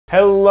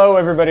Hello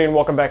everybody and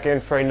welcome back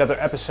in for another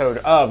episode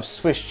of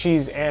Swiss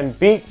Cheese and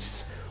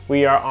Beats.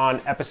 We are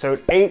on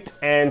episode 8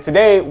 and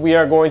today we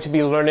are going to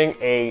be learning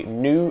a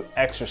new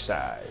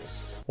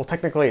exercise. Well,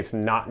 technically it's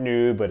not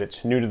new, but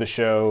it's new to the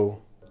show.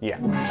 Yeah.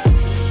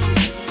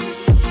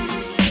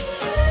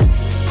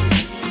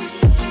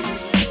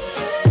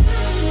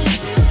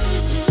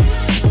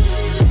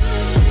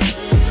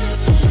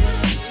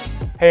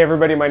 Hey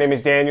everybody, my name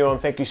is Daniel and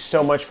thank you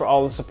so much for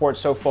all the support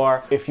so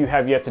far. If you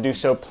have yet to do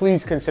so,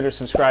 please consider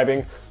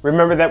subscribing.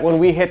 Remember that when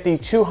we hit the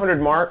 200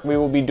 mark, we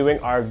will be doing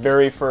our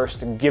very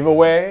first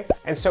giveaway.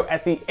 And so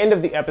at the end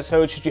of the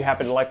episode, should you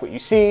happen to like what you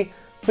see,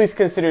 please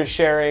consider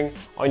sharing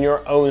on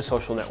your own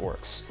social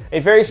networks. A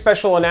very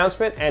special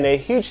announcement and a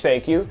huge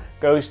thank you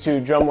goes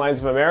to Drumlines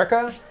of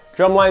America.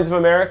 Drumlines of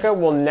America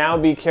will now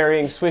be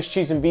carrying Swiss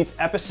Cheese and Beats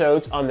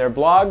episodes on their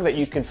blog that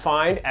you can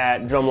find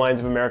at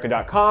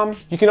drumlinesofamerica.com.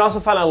 You can also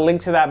find a link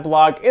to that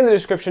blog in the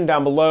description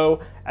down below,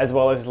 as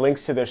well as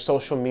links to their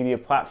social media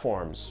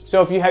platforms.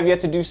 So if you have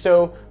yet to do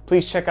so,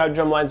 please check out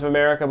Drumlines of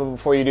America, but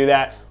before you do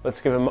that,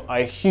 let's give them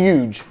a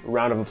huge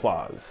round of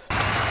applause.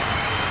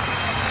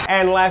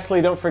 And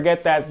lastly, don't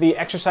forget that the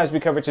exercise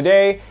we covered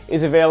today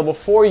is available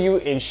for you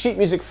in sheet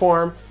music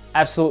form,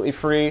 absolutely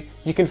free.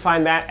 You can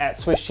find that at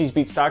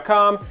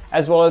SwissCheeseBeats.com,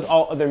 as well as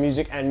all other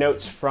music and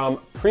notes from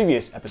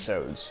previous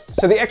episodes.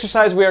 So the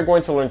exercise we are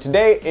going to learn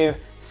today is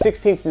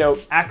 16th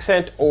note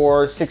accent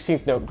or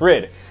 16th note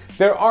grid.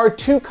 There are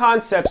two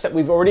concepts that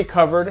we've already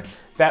covered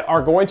that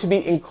are going to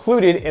be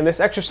included in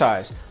this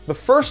exercise. The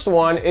first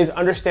one is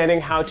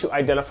understanding how to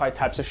identify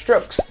types of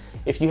strokes.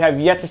 If you have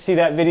yet to see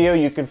that video,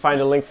 you can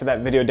find a link for that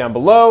video down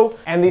below.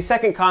 And the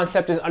second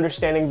concept is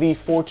understanding the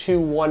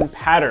 4-2-1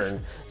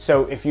 pattern.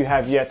 So if you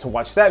have yet to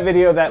watch that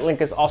video, that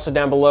link is also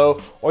down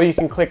below, or you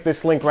can click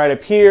this link right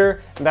up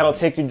here, and that'll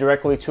take you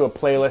directly to a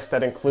playlist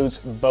that includes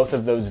both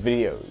of those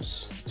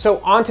videos. So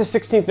on to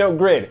 16th note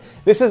grid.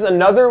 This is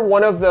another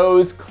one of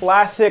those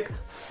classic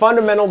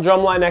fundamental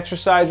drumline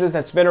exercises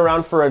that's been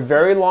around for a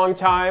very long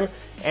time,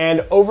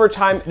 and over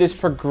time it has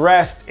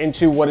progressed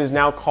into what is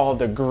now called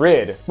the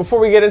grid.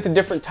 Before we get into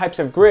different types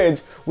of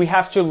grids, we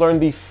have to learn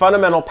the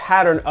fundamental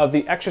pattern of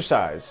the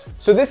exercise.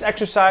 So this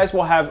exercise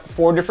will have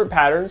 4 different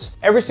patterns.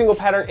 Every single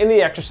pattern in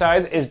the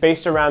exercise is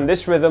based around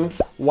this rhythm,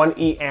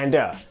 1E and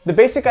A. The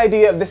basic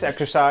idea of this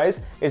exercise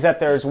is that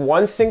there's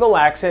one single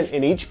accent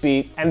in each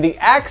beat, and the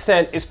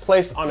accent is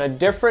placed on a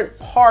different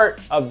part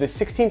of the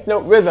 16th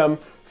note rhythm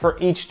for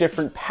each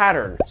different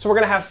pattern. So we're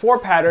gonna have 4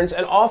 patterns,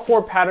 and all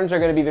 4 patterns are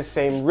gonna be the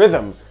same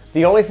rhythm.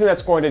 The only thing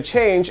that's going to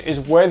change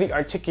is where the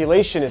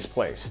articulation is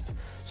placed.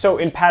 So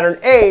in pattern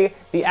A,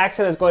 the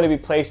accent is going to be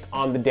placed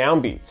on the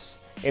downbeats.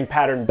 In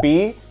pattern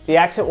B, the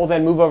accent will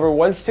then move over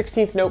one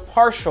 16th note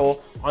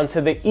partial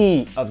onto the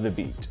E of the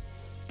beat.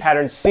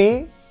 Pattern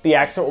C, the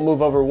accent will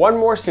move over one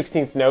more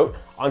 16th note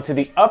onto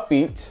the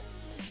upbeat.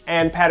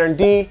 And pattern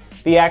D,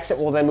 the accent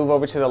will then move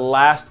over to the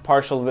last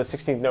partial of the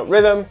 16th note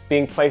rhythm,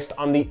 being placed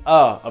on the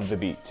of the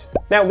beat.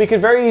 Now, we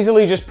could very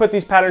easily just put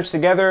these patterns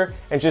together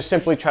and just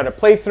simply try to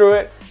play through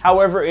it.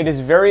 However, it is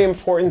very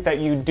important that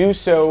you do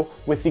so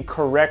with the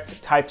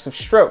correct types of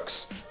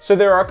strokes. So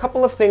there are a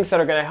couple of things that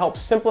are gonna help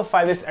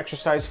simplify this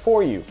exercise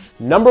for you.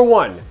 Number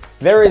 1,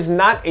 there is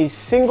not a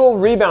single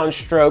rebound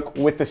stroke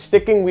with the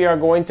sticking we are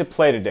going to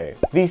play today.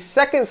 The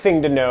second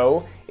thing to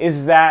know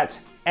is that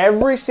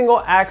every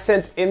single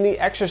accent in the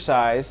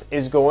exercise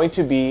is going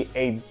to be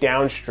a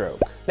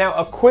downstroke. Now,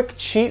 a quick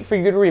cheat for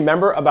you to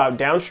remember about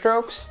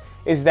downstrokes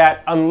is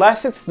that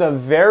unless it's the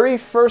very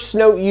first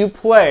note you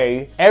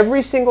play,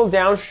 every single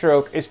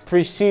downstroke is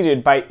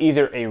preceded by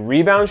either a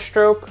rebound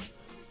stroke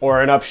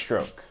or an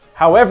upstroke.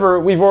 However,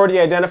 we've already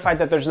identified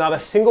that there's not a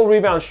single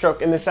rebound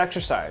stroke in this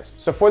exercise.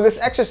 So for this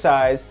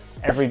exercise,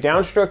 every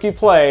downstroke you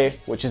play,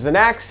 which is an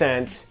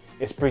accent,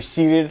 is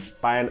preceded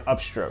by an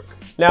upstroke.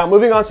 Now,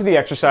 moving on to the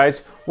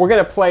exercise, we're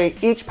gonna play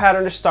each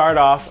pattern to start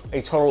off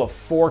a total of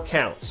 4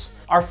 counts.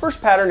 Our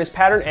first pattern is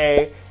pattern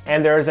A,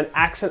 and there is an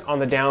accent on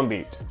the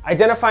downbeat.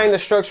 Identifying the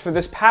strokes for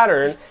this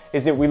pattern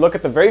is that we look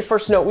at the very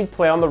first note we'd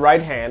play on the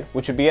right hand,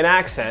 which would be an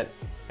accent,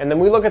 and then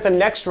we look at the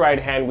next right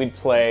hand we'd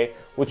play,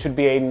 which would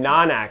be a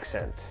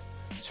non-accent.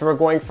 So we're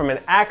going from an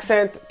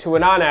accent to a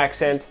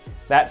non-accent.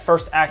 That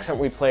first accent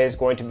we play is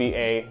going to be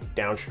a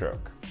downstroke.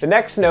 The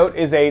next note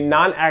is a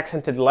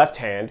non-accented left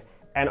hand,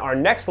 and our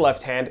next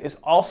left hand is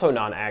also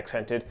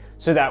non-accented,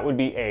 so that would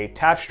be a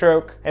tap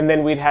stroke. And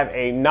then we'd have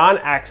a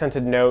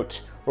non-accented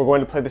note. We're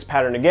going to play this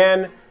pattern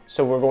again,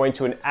 so we're going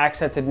to an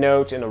accented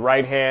note in the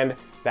right hand,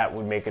 that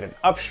would make it an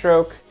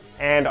upstroke.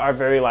 And our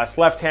very last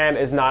left hand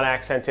is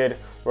non-accented.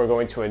 We're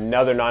going to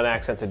another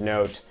non-accented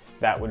note,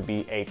 that would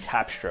be a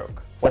tap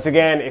stroke. Once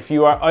again, if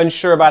you are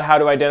unsure about how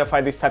to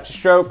identify these types of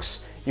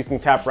strokes, you can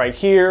tap right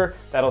here.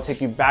 That'll take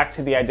you back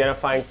to the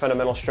identifying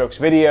fundamental strokes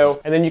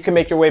video, and then you can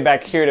make your way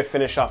back here to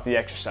finish off the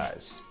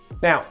exercise.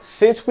 Now,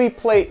 since we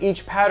play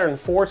each pattern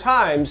 4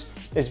 times,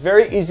 it's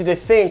very easy to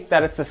think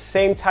that it's the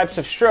same types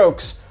of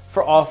strokes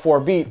for all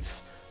 4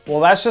 beats. Well,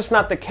 that's just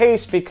not the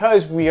case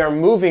because we are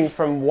moving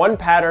from one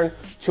pattern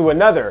to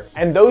another.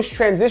 And those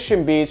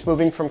transition beats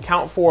moving from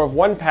count 4 of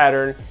one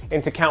pattern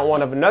into count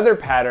 1 of another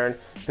pattern,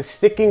 the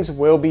stickings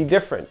will be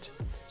different.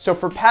 So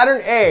for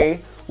pattern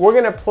A, we're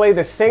gonna play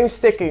the same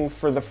sticking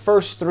for the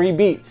first 3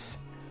 beats.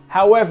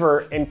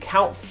 However, in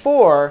count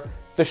 4,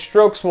 the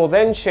strokes will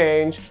then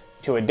change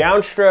to a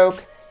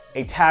downstroke,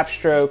 a tap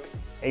stroke,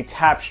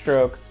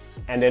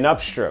 and an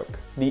upstroke.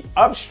 The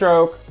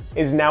upstroke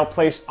is now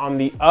placed on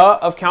the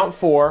of count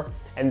 4,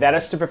 and that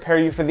is to prepare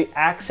you for the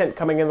accent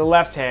coming in the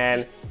left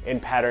hand in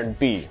pattern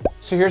B.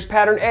 So here's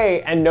pattern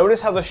A, and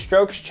notice how the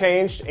strokes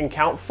changed in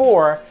count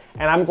 4,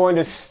 and I'm going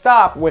to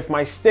stop with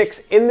my sticks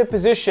in the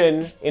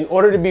position in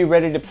order to be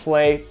ready to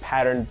play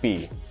pattern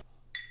B.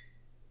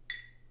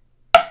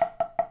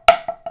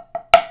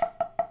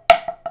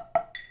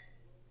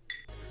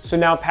 So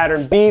now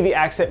pattern B, the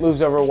accent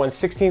moves over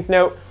 1/16th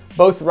note.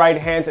 Both right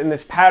hands in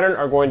this pattern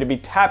are going to be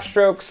tap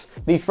strokes.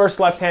 The first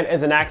left hand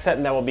is an accent,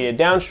 and that will be a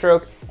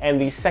downstroke, and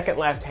the second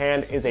left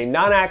hand is a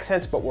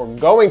non-accent, but we're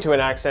going to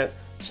an accent,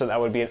 so that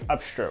would be an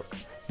upstroke.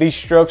 These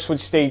strokes would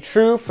stay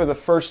true for the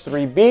first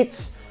 3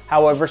 beats.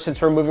 However,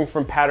 since we're moving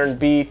from pattern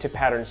B to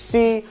pattern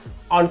C,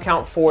 on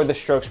count 4, the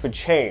strokes would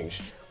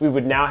change. We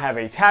would now have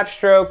a tap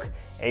stroke,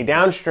 a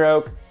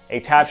downstroke, a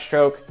tap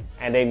stroke,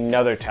 and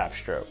another tap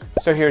stroke.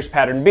 So here's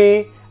pattern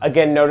B.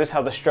 Again, notice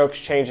how the strokes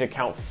change at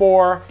count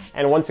 4,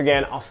 and once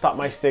again, I'll stop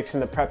my sticks in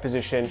the prep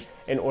position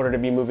in order to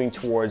be moving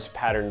towards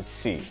pattern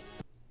C.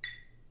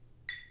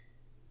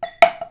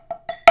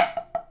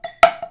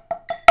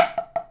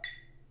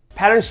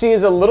 Pattern C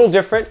is a little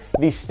different.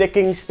 The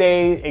stickings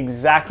stay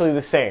exactly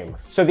the same.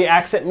 So the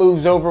accent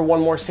moves over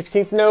 1 more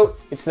 16th note.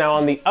 It's now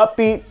on the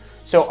upbeat.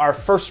 So our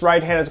first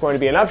right hand is going to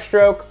be an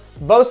upstroke.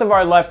 Both of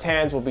our left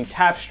hands will be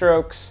tap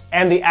strokes,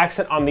 and the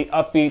accent on the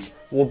upbeat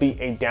will be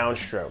a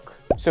downstroke.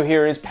 So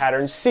here is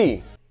pattern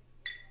C.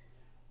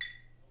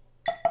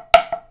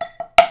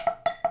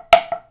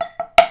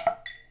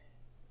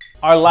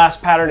 Our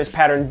last pattern is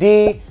pattern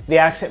D. The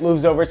accent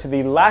moves over to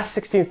the last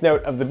 16th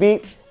note of the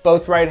beat.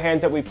 Both right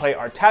hands that we play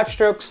are tap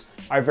strokes.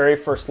 Our very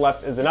first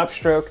left is an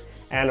upstroke,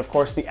 and of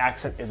course the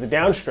accent is a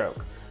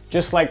downstroke.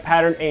 Just like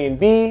pattern A and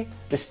B,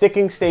 the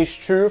sticking stays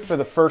true for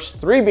the first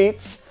 3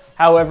 beats.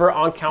 However,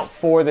 on count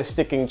 4, the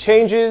sticking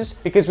changes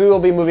because we will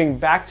be moving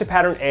back to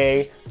pattern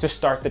A to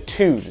start the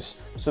 2s.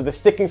 So the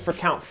sticking for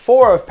count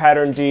 4 of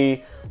pattern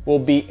D will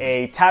be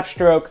a tap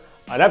stroke,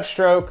 an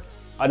upstroke,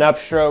 a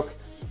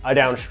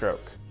downstroke.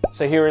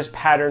 So here is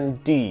pattern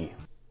D.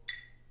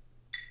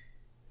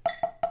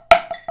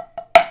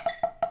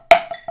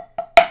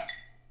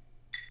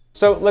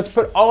 So let's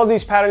put all of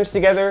these patterns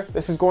together.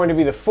 This is going to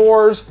be the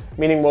 4s,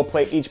 meaning we'll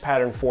play each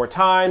pattern 4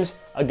 times.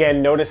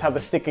 Again, notice how the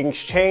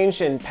stickings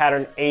change in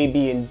pattern A,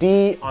 B, and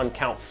D on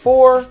count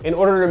 4 in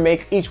order to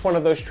make each one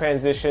of those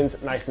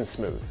transitions nice and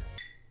smooth.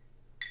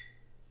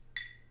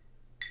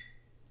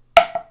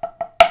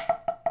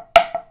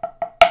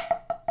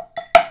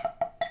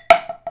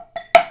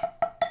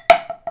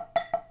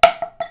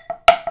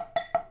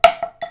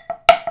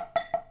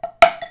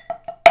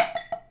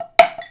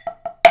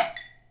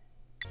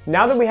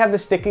 Now that we have the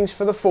stickings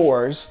for the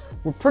 4s,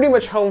 we're pretty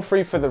much home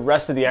free for the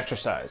rest of the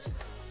exercise.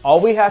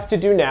 All we have to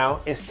do now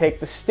is take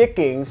the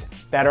stickings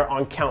that are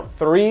on count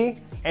 3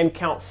 and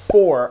count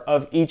 4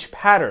 of each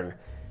pattern.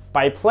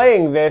 By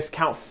playing this,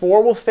 count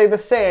 4 will stay the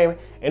same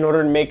in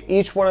order to make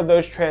each one of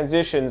those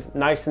transitions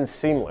nice and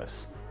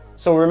seamless.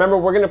 So remember,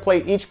 we're going to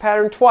play each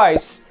pattern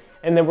twice,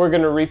 and then we're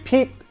going to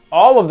repeat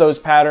all of those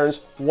patterns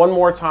 1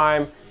 more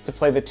time to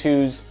play the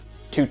 2s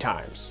 2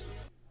 times.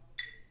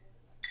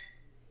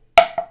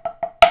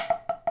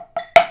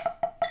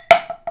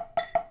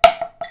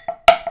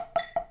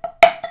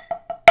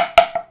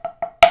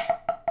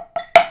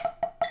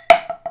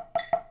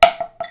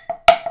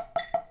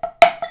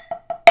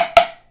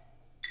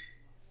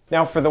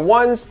 Now for the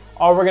 1s,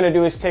 all we're gonna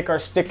do is take our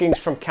stickings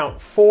from count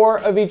 4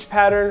 of each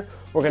pattern.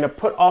 We're gonna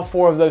put all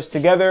 4 of those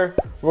together.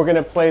 We're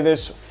gonna play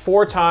this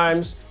 4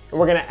 times, and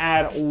we're gonna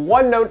add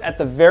 1 note at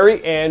the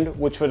very end,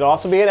 which would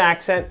also be an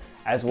accent,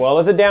 as well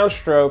as a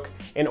downstroke,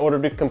 in order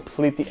to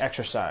complete the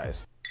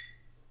exercise.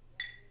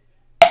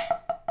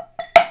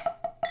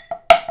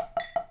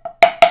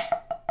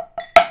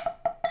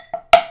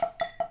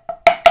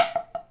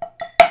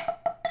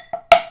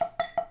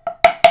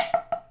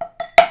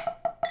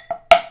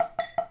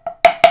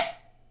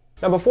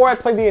 Now before I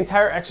play the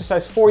entire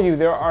exercise for you,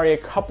 there are a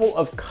couple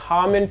of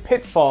common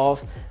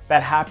pitfalls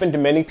that happen to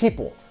many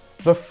people.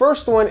 The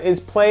first one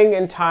is playing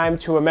in time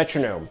to a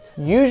metronome.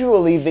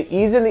 Usually the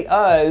E's and the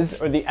U's,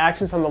 or the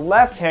accents on the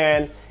left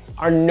hand,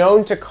 are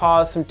known to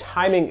cause some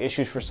timing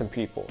issues for some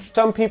people.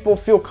 Some people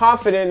feel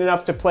confident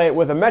enough to play it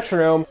with a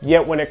metronome,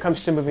 yet when it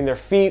comes to moving their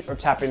feet or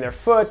tapping their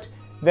foot,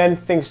 then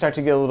things start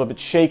to get a little bit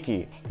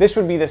shaky. This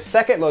would be the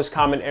second most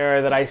common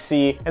error that I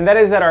see, and that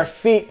is that our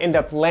feet end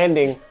up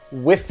landing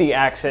with the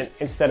accent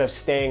instead of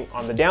staying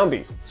on the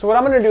downbeat. So what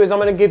I'm gonna do is I'm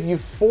gonna give you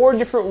 4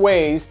 different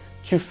ways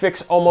to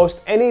fix almost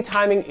any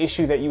timing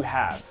issue that you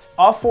have.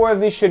 All 4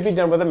 of these should be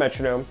done with a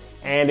metronome,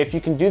 and if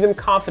you can do them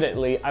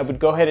confidently, I would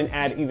go ahead and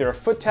add either a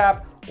foot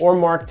tap or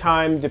mark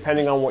time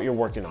depending on what you're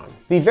working on.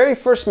 The very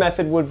first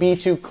method would be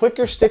to click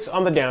your sticks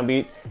on the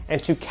downbeat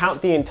and to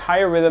count the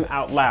entire rhythm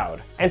out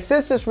loud. And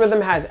since this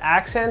rhythm has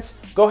accents,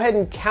 go ahead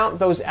and count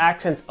those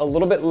accents a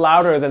little bit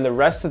louder than the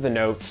rest of the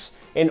notes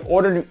in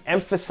order to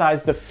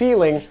emphasize the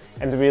feeling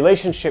and the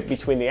relationship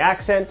between the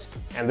accent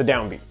and the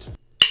downbeat.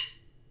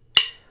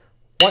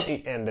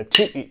 1E and a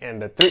 2E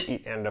and a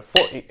 3E and a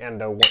 4E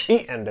and a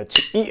 1E and a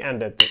 2E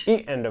and a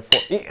 3E and a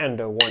 4E and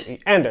a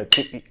 1E and a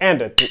 2E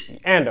and a 3E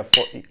and a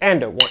 4E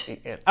and a 1E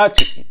and a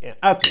 2E and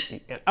a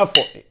 3E and a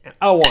 4E and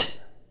a 1.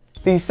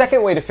 The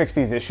second way to fix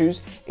these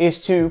issues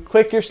is to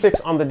click your sticks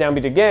on the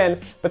downbeat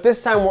again, but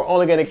this time we're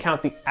only going to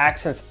count the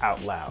accents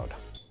out loud.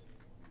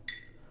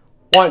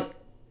 1,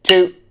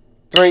 2,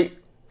 3,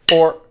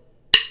 4,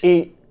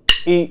 E,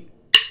 E,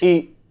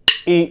 E,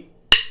 E,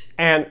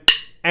 and,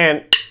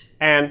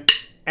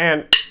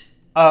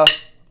 a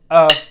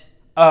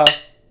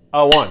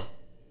 1.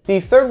 The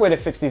third way to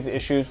fix these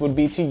issues would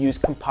be to use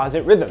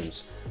composite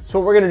rhythms. So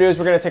what we're going to do is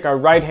we're going to take our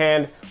right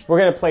hand, we're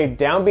going to play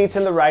downbeats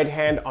in the right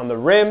hand on the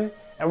rim,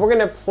 and we're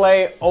going to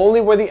play only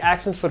where the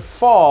accents would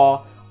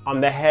fall on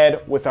the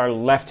head with our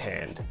left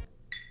hand.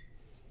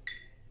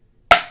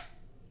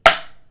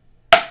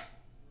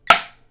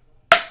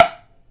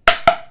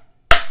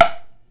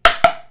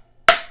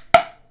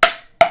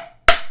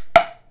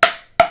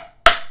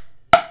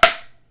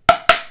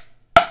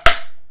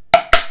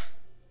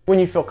 When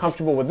you feel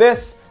comfortable with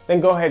this, then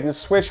go ahead and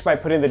switch by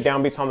putting the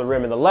downbeats on the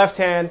rim in the left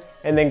hand,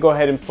 and then go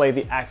ahead and play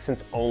the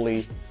accents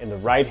only in the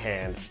right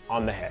hand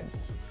on the head.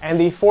 And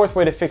the fourth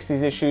way to fix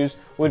these issues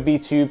would be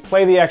to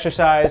play the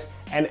exercise,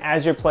 and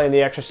as you're playing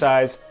the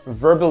exercise,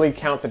 verbally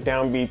count the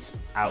downbeats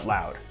out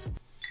loud.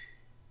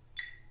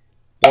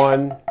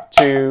 1,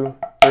 2,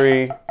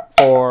 3,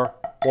 4,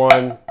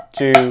 1,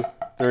 2,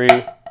 3,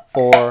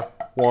 4,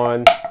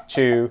 1,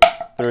 2,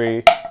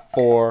 3,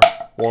 4,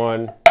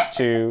 1,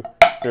 2,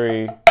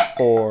 3,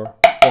 4,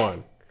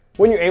 1.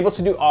 When you're able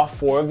to do all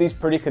four of these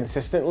pretty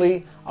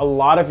consistently, a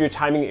lot of your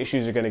timing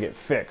issues are going to get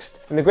fixed.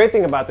 And the great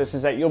thing about this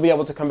is that you'll be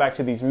able to come back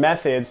to these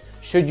methods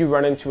should you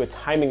run into a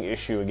timing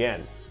issue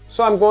again.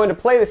 So I'm going to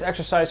play this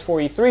exercise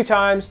for you 3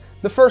 times.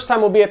 The first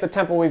time will be at the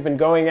tempo we've been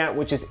going at,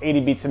 which is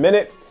 80 beats a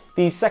minute.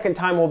 The second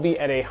time will be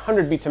at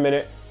 100 beats a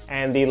minute,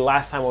 and the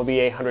last time will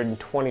be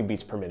 120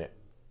 beats per minute.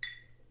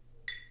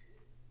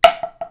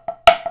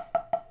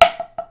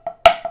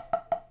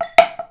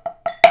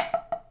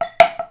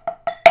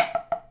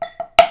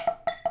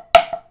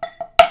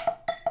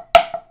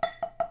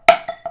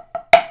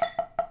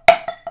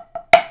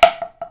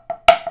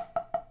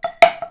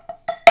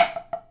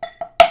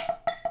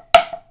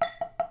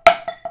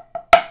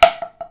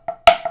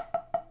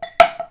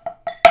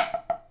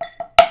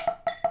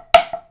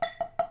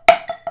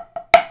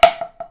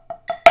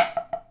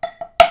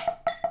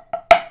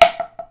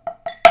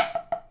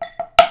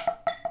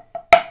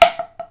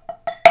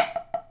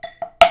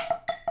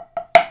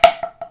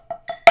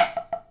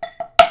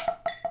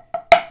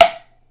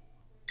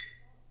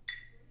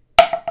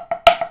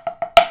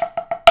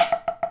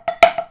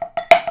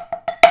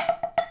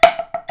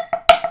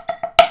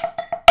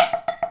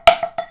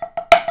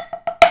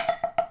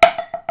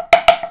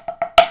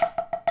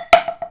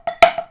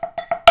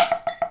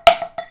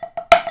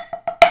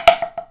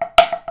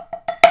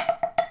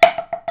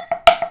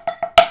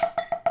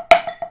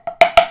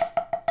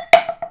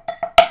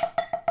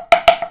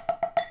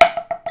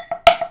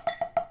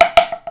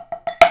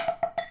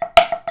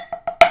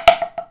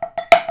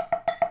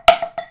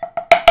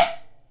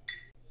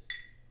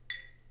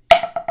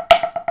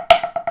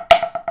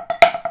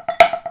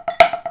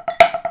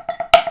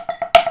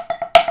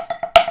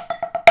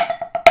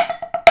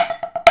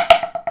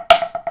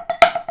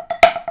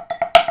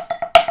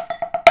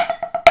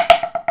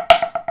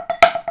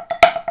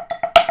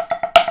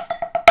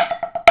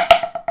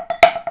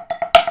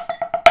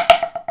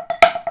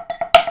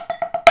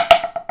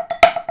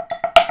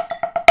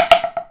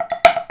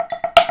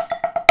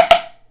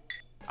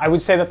 I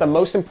would say that the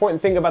most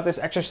important thing about this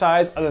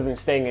exercise, other than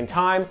staying in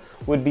time,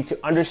 would be to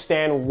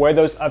understand where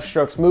those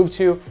upstrokes move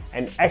to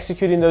and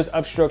executing those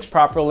upstrokes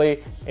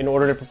properly in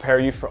order to prepare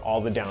you for all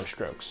the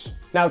downstrokes.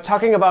 Now,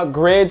 talking about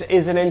grids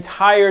is an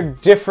entire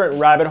different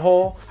rabbit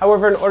hole.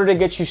 However, in order to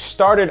get you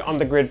started on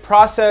the grid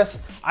process,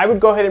 I would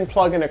go ahead and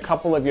plug in a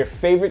couple of your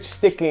favorite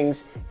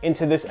stickings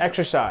into this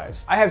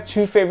exercise. I have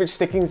 2 favorite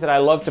stickings that I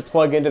love to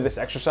plug into this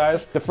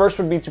exercise. The first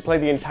would be to play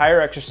the entire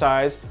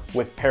exercise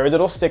with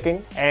paradiddle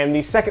sticking, and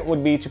the second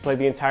would be to play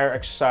the entire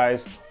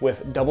exercise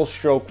with double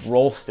stroke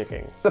roll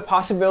sticking. The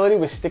possibility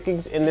with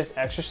stickings in this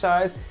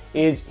exercise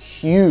is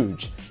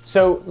huge.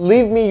 So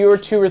leave me your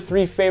 2 or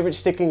 3 favorite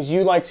stickings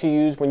you like to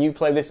use when you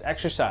play this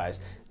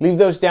exercise. Leave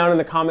those down in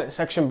the comment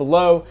section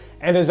below,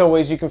 and as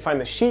always, you can find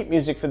the sheet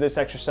music for this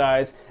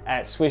exercise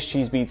at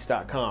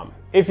SwissCheeseBeats.com.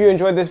 If you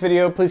enjoyed this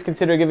video, please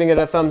consider giving it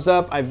a thumbs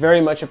up. I very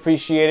much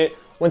appreciate it.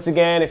 Once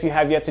again, if you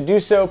have yet to do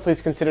so,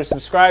 please consider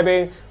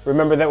subscribing.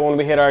 Remember that when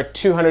we hit our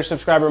 200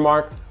 subscriber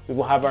mark, we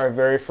will have our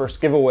very first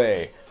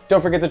giveaway.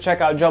 Don't forget to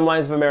check out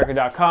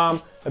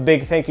drumlinesofamerica.com. A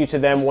big thank you to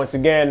them once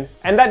again.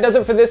 And that does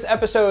it for this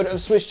episode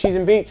of Swiss Cheese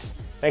and Beats.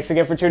 Thanks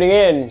again for tuning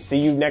in. See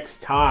you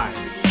next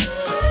time.